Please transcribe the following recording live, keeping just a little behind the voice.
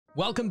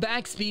Welcome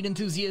back, speed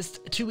enthusiasts,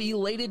 to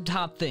Elated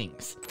Top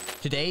Things.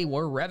 Today,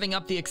 we're revving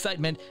up the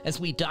excitement as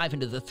we dive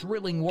into the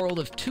thrilling world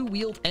of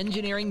two-wheeled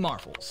engineering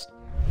marvels.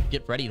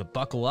 Get ready to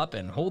buckle up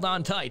and hold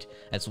on tight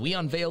as we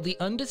unveil the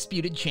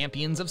undisputed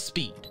champions of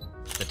speed,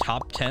 the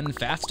top 10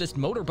 fastest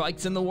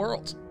motorbikes in the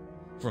world.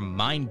 From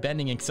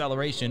mind-bending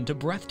acceleration to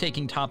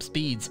breathtaking top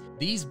speeds,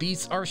 these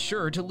beasts are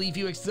sure to leave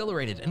you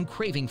exhilarated and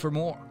craving for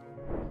more.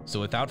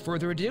 So without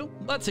further ado,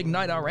 let's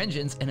ignite our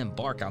engines and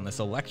embark on this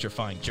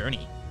electrifying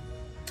journey.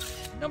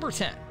 Number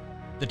 10.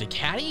 The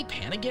Ducati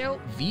Panigale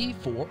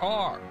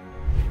V4R.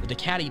 The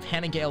Ducati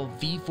Panigale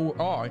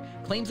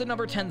V4R claims the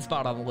number 10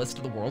 spot on the list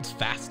of the world's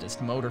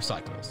fastest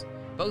motorcycles,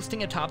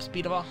 boasting a top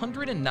speed of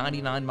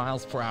 199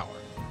 miles per hour.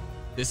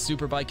 This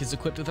superbike is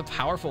equipped with a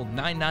powerful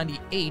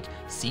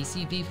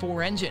 998cc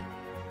V4 engine,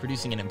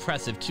 producing an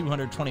impressive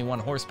 221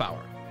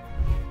 horsepower.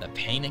 The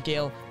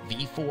Panigale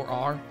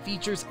V4R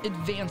features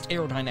advanced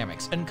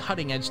aerodynamics and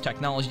cutting-edge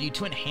technology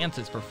to enhance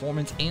its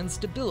performance and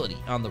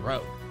stability on the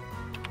road.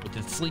 With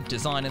its sleek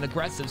design and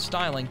aggressive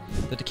styling,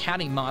 the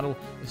Ducati model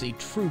is a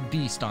true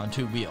beast on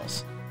two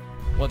wheels.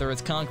 Whether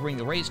it's conquering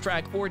the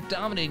racetrack or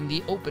dominating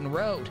the open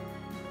road,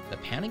 the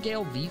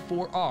Panigale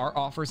V4R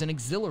offers an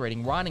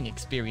exhilarating riding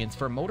experience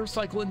for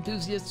motorcycle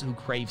enthusiasts who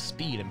crave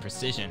speed and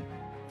precision.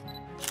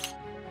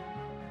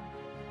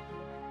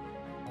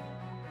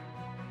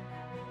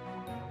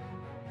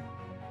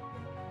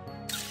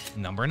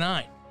 Number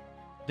 9.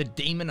 The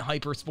Damon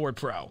Hypersport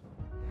Pro.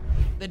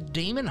 The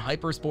Damon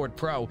Hypersport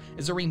Pro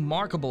is a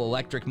remarkable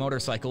electric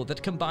motorcycle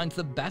that combines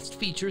the best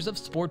features of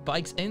sport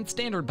bikes and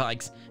standard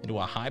bikes into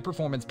a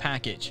high-performance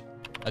package,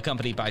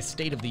 accompanied by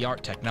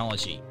state-of-the-art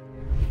technology.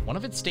 One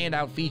of its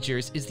standout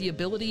features is the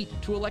ability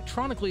to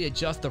electronically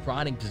adjust the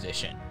riding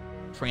position,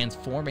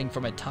 transforming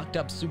from a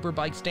tucked-up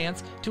superbike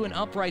stance to an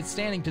upright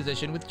standing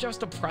position with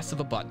just a press of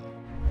a button.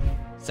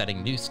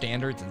 Setting new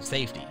standards in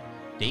safety,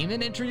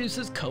 Damon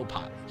introduces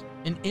Copilot,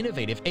 an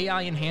innovative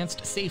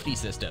AI-enhanced safety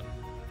system.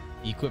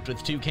 Equipped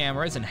with 2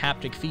 cameras and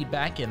haptic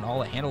feedback in all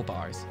the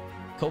handlebars,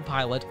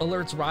 Copilot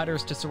alerts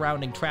riders to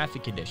surrounding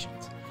traffic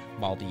conditions,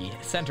 while the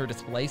center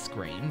display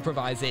screen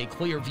provides a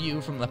clear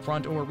view from the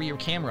front or rear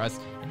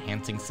cameras,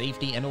 enhancing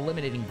safety and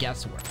eliminating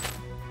guesswork.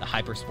 The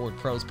Hypersport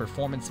Pro's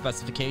performance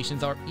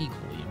specifications are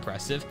equally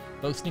impressive,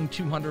 boasting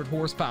 200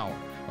 horsepower,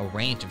 a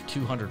range of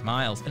 200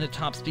 miles, and a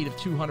top speed of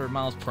 200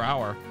 miles per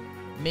hour,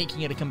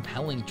 making it a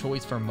compelling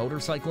choice for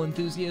motorcycle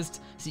enthusiasts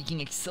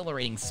seeking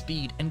accelerating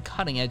speed and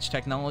cutting-edge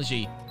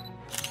technology.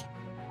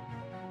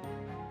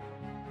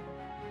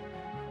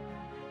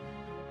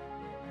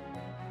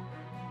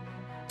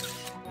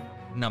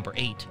 Number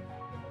 8.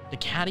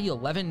 Ducati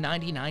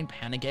 1199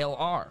 Panigale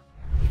R.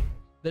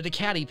 The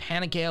Ducati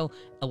Panigale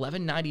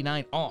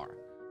 1199R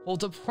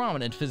holds a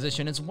prominent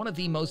position as one of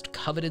the most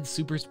coveted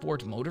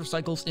supersport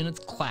motorcycles in its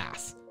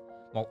class,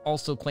 while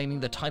also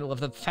claiming the title of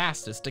the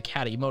fastest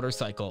Ducati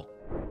motorcycle.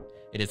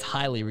 It is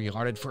highly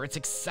regarded for its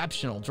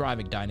exceptional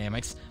driving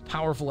dynamics,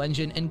 powerful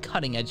engine, and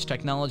cutting-edge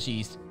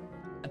technologies.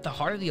 At the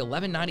heart of the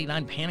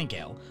 1199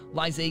 Panigale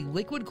lies a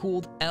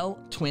liquid-cooled L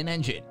twin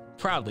engine,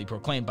 proudly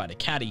proclaimed by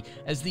Ducati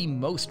as the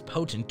most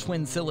potent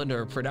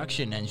twin-cylinder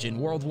production engine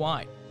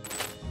worldwide.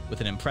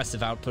 With an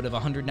impressive output of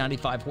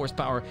 195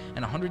 horsepower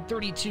and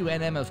 132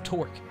 Nm of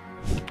torque,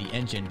 the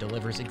engine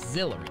delivers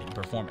exhilarating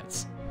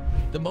performance.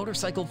 The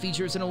motorcycle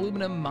features an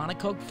aluminum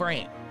monocoque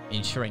frame,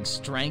 ensuring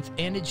strength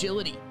and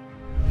agility.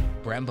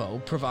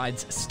 Brembo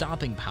provides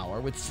stopping power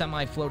with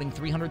semi-floating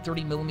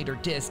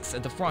 330mm discs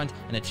at the front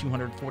and a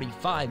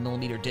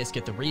 245mm disc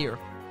at the rear.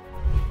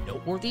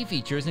 Noteworthy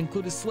features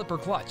include a slipper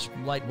clutch,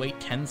 lightweight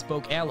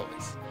 10-spoke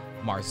alloys,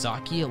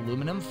 Marzocchi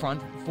aluminum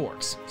front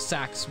forks,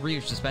 Sachs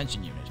rear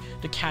suspension unit,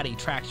 Ducati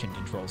traction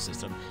control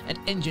system, and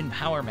engine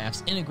power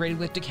maps integrated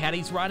with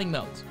Ducati's riding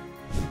modes.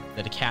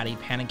 The Ducati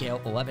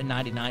Panigale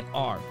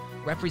 1199R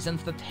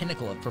represents the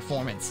pinnacle of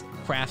performance,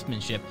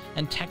 craftsmanship,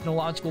 and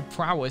technological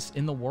prowess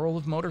in the world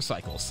of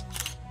motorcycles.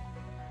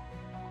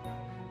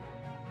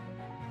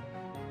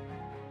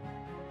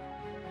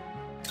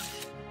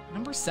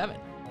 Number 7.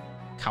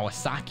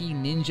 Kawasaki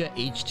Ninja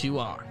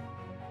H2R.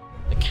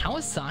 The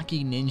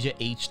Kawasaki Ninja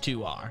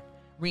H2R,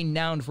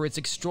 renowned for its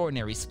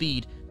extraordinary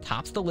speed,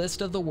 tops the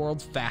list of the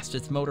world's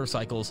fastest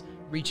motorcycles,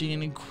 reaching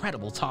an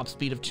incredible top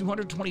speed of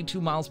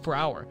 222 miles per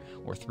hour,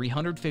 or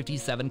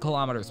 357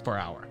 kilometers per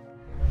hour.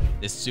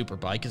 This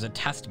superbike is a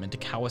testament to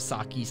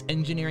Kawasaki's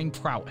engineering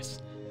prowess,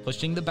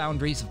 pushing the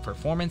boundaries of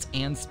performance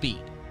and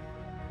speed.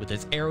 With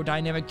its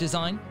aerodynamic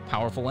design,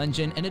 powerful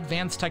engine, and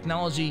advanced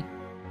technology,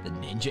 the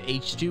Ninja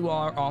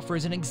H2R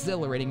offers an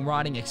exhilarating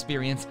riding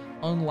experience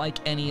unlike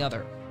any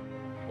other.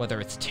 Whether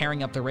it's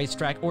tearing up the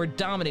racetrack or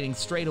dominating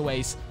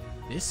straightaways,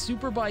 this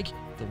superbike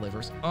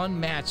delivers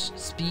unmatched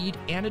speed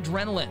and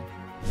adrenaline.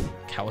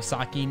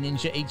 Kawasaki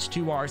Ninja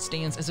H2R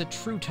stands as a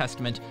true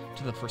testament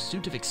to the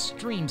pursuit of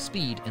extreme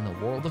speed in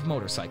the world of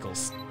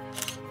motorcycles.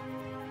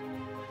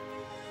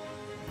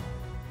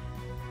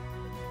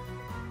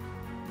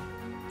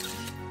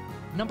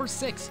 Number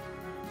 6.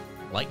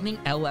 Lightning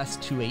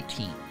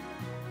LS218.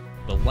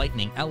 The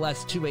Lightning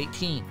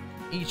LS218,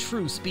 a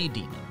true speed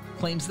demon,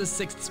 claims the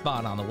 6th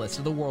spot on the list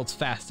of the world's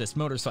fastest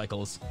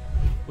motorcycles.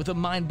 With a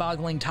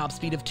mind-boggling top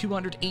speed of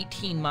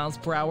 218 miles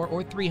per hour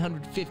or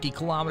 350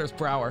 kilometers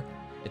per hour,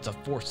 it's a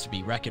force to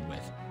be reckoned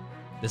with.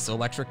 This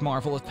electric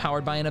marvel is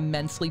powered by an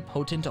immensely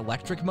potent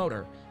electric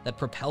motor that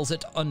propels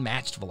it to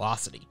unmatched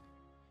velocity.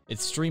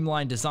 Its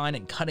streamlined design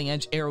and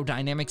cutting-edge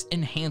aerodynamics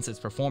enhance its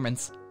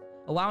performance,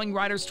 allowing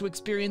riders to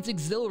experience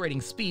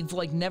exhilarating speeds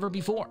like never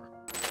before.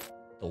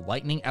 The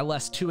Lightning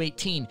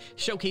LS218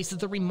 showcases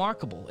the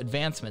remarkable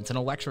advancements in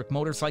electric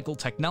motorcycle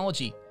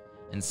technology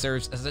and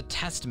serves as a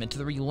testament to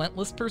the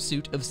relentless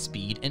pursuit of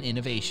speed and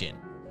innovation.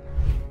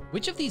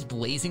 Which of these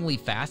blazingly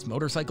fast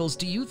motorcycles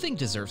do you think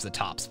deserves the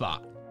top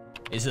spot?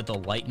 Is it the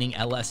Lightning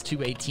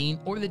LS218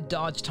 or the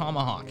Dodge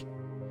Tomahawk?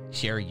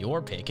 Share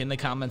your pick in the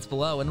comments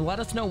below and let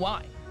us know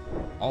why.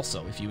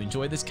 Also, if you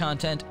enjoy this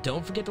content,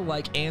 don't forget to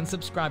like and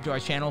subscribe to our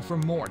channel for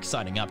more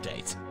exciting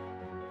updates.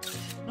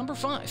 Number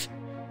 5.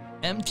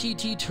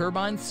 MTT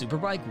Turbine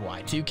Superbike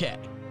Y2K.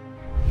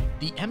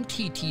 The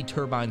MTT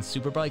Turbine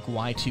Superbike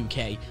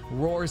Y2K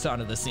roars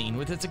onto the scene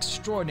with its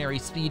extraordinary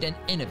speed and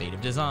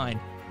innovative design.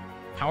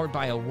 Powered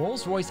by a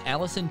Rolls-Royce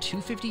Allison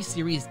 250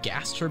 series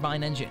gas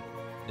turbine engine,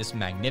 this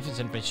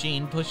magnificent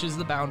machine pushes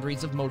the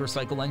boundaries of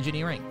motorcycle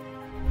engineering.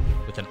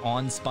 With an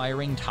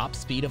awe-inspiring top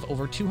speed of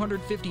over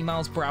 250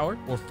 miles per hour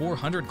or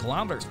 400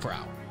 kilometers per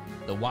hour,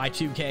 the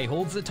Y2K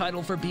holds the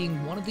title for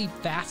being one of the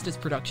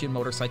fastest production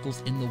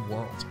motorcycles in the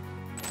world.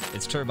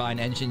 Its turbine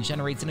engine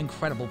generates an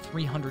incredible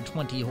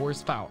 320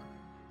 horsepower,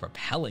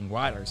 propelling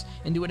riders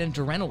into an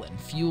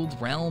adrenaline-fueled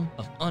realm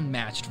of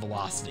unmatched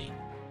velocity.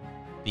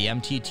 The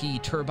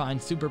MTT Turbine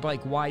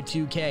Superbike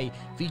Y2K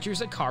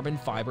features a carbon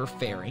fiber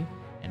fairing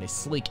and a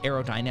sleek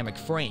aerodynamic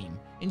frame,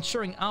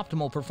 ensuring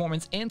optimal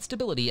performance and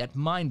stability at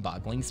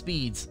mind-boggling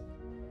speeds.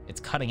 Its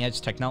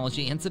cutting-edge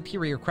technology and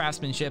superior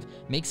craftsmanship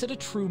makes it a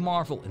true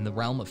marvel in the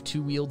realm of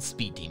two-wheeled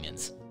speed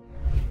demons.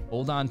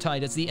 Hold on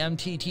tight as the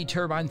MTT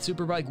Turbine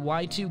Superbike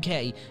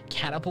Y2K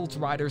catapults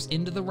riders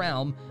into the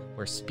realm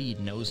where speed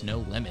knows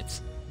no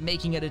limits,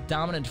 making it a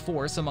dominant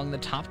force among the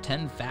top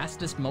 10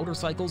 fastest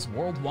motorcycles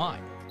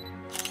worldwide.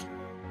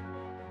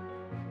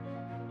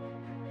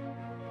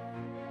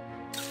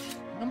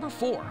 Number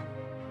 4.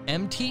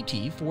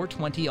 MTT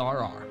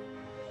 420RR.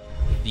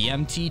 The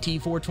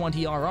MTT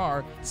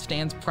 420RR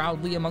stands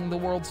proudly among the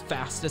world's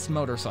fastest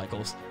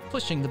motorcycles,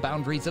 pushing the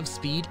boundaries of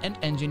speed and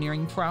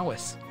engineering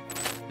prowess.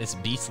 This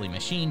beastly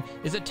machine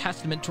is a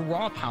testament to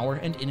raw power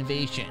and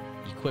innovation.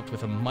 Equipped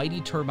with a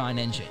mighty turbine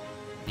engine,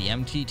 the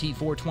MTT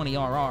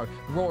 420RR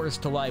roars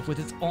to life with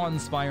its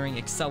awe-inspiring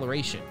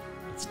acceleration.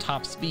 Its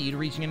top speed,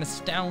 reaching an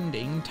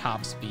astounding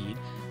top speed,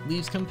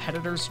 leaves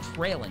competitors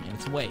trailing in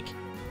its wake.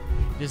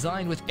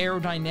 Designed with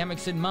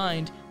aerodynamics in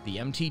mind, the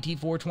MTT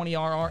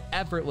 420RR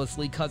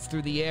effortlessly cuts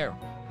through the air,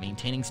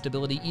 maintaining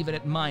stability even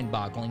at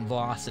mind-boggling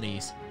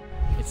velocities.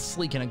 Its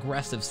sleek and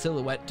aggressive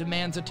silhouette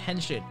demands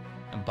attention,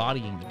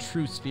 embodying the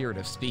true spirit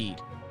of speed.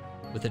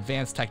 With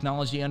advanced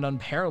technology and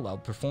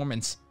unparalleled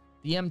performance,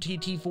 the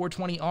MTT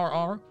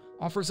 420RR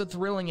offers a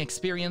thrilling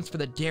experience for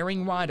the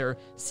daring rider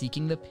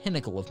seeking the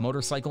pinnacle of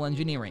motorcycle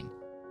engineering.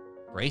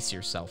 Brace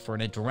yourself for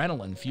an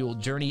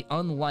adrenaline-fueled journey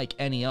unlike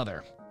any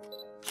other.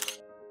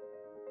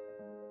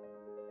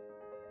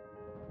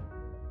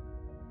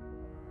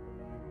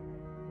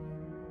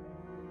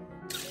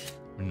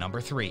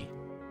 Number 3.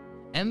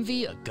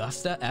 MV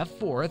Agusta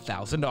F4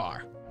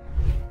 1000R.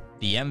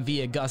 The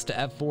MV Agusta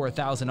F4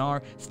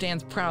 1000R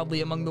stands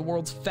proudly among the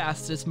world's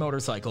fastest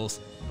motorcycles,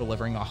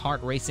 delivering a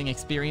heart-racing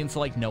experience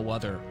like no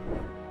other.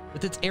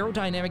 With its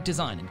aerodynamic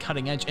design and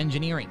cutting-edge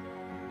engineering,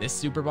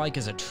 this superbike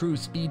is a true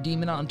speed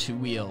demon on two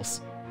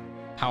wheels.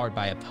 Powered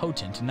by a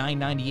potent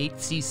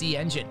 998cc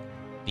engine,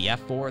 the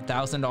F4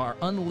 1000R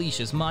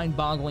unleashes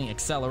mind-boggling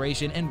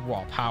acceleration and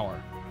raw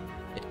power.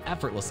 It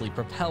effortlessly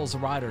propels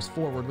riders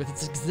forward with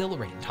its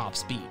exhilarating top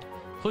speed,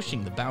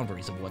 pushing the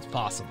boundaries of what's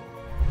possible.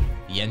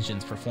 The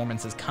engine's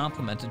performance is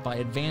complemented by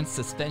advanced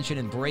suspension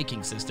and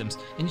braking systems,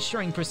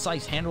 ensuring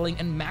precise handling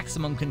and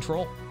maximum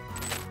control.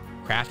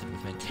 Crafted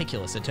with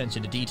meticulous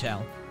attention to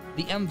detail,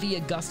 the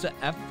MV Agusta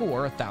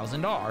F4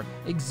 1000R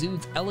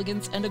exudes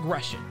elegance and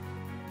aggression.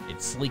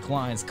 Its sleek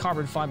lines,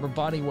 carbon fiber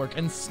bodywork,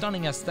 and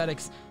stunning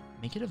aesthetics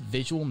make it a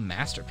visual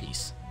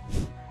masterpiece.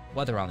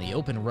 Whether on the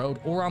open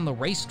road or on the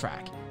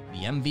racetrack,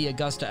 the MV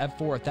Agusta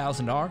F4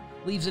 1000R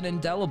leaves an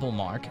indelible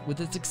mark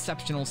with its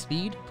exceptional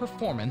speed,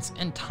 performance,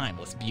 and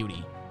timeless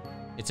beauty.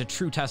 It's a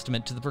true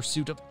testament to the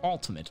pursuit of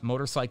ultimate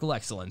motorcycle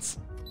excellence.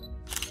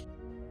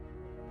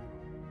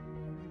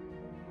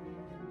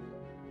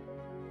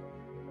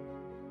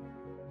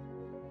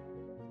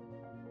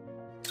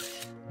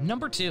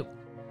 Number 2.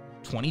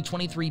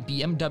 2023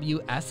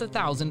 BMW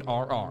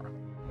S1000RR.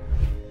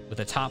 With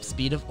a top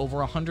speed of over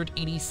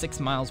 186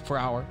 miles per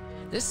hour,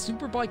 this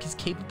superbike is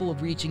capable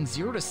of reaching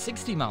 0 to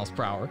 60 miles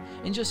per hour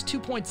in just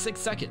 2.6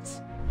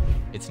 seconds.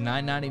 Its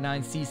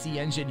 999cc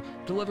engine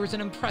delivers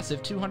an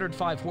impressive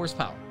 205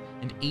 horsepower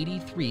and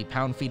 83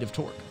 pound-feet of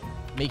torque,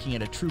 making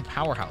it a true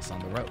powerhouse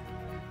on the road.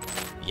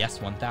 The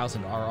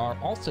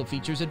S1000RR also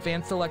features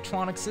advanced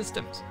electronic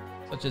systems,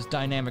 such as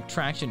dynamic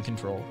traction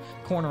control,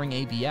 cornering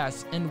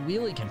ABS, and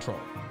wheelie control,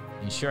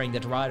 ensuring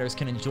that riders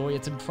can enjoy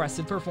its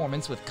impressive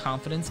performance with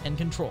confidence and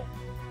control.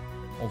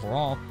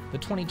 Overall, the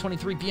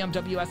 2023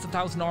 BMW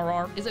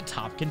S1000RR is a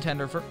top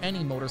contender for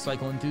any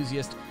motorcycle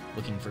enthusiast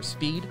looking for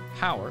speed,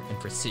 power, and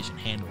precision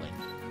handling.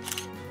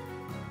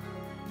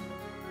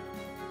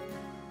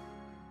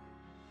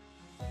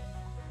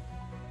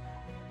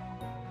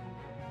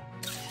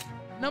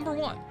 Number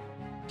 1.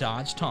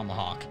 Dodge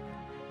Tomahawk.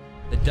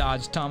 The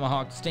Dodge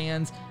Tomahawk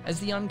stands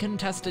as the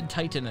uncontested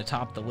titan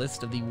atop the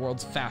list of the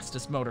world's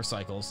fastest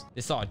motorcycles.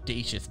 This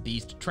audacious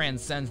beast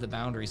transcends the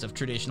boundaries of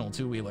traditional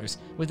two-wheelers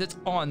with its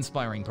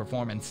awe-inspiring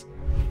performance.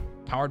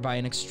 Powered by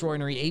an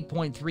extraordinary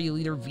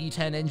 8.3-liter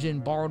V10 engine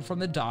borrowed from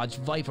the Dodge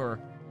Viper,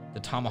 the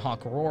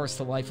Tomahawk roars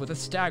to life with a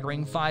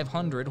staggering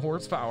 500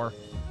 horsepower.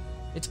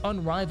 Its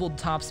unrivaled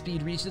top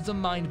speed reaches a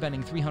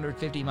mind-bending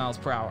 350 miles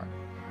per hour,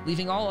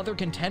 leaving all other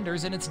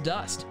contenders in its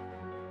dust.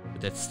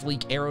 With its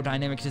sleek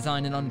aerodynamic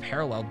design and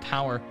unparalleled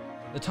power,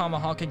 the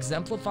Tomahawk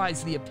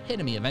exemplifies the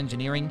epitome of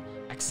engineering,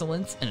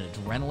 excellence, and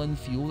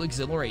adrenaline-fueled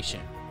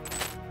exhilaration.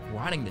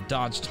 Riding the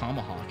Dodge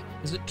Tomahawk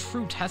is a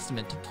true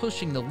testament to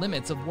pushing the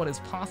limits of what is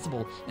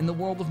possible in the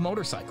world of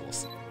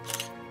motorcycles.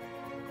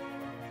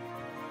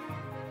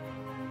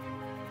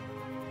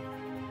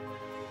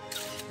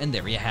 And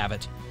there you have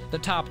it, the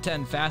top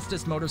 10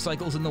 fastest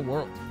motorcycles in the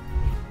world.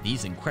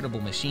 These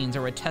incredible machines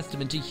are a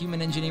testament to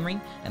human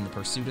engineering and the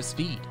pursuit of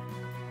speed.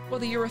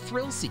 Whether you're a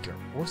thrill seeker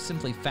or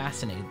simply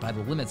fascinated by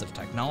the limits of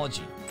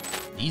technology,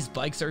 these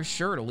bikes are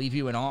sure to leave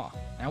you in awe.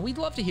 Now, we'd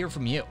love to hear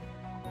from you.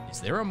 Is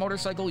there a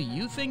motorcycle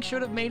you think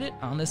should have made it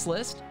on this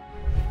list?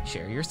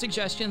 Share your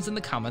suggestions in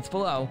the comments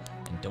below,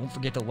 and don't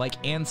forget to like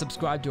and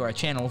subscribe to our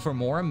channel for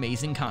more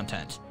amazing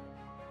content.